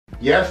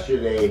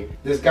yesterday,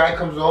 this guy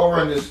comes over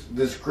and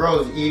this girl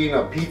is eating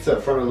a pizza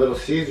in front of Little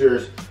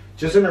Caesars,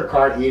 just in her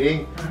car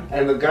eating.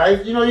 And the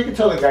guy, you know, you can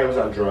tell the guy was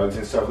on drugs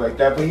and stuff like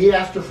that, but he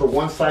asked her for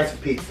one slice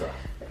of pizza.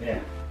 Yeah.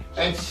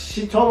 And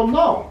she told him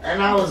no.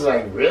 And I was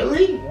like,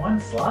 really?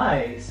 One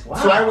slice? Wow.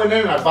 So I went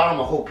in and I bought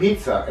him a whole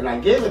pizza and I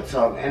gave it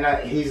to him.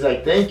 And he's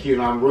like, thank you,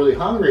 and I'm really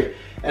hungry.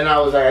 And I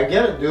was like, I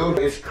get it, dude.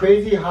 It's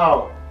crazy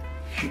how,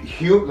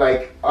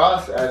 like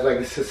us as like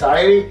a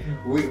society,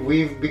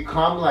 we've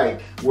become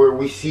like, where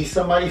we see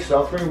somebody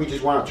suffering, we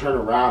just want to turn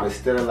around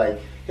instead of like,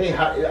 hey,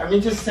 I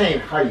mean, just saying,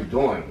 how you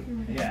doing?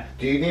 Yeah.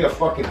 Do you need a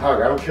fucking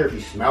hug? I don't care if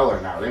you smell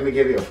her now. Let me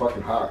give you a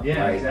fucking hug.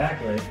 Yeah, like,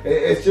 exactly.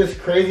 It's just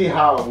crazy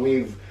how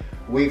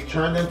we've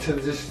turned into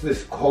just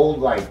this cold,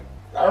 like,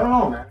 I don't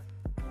know, man.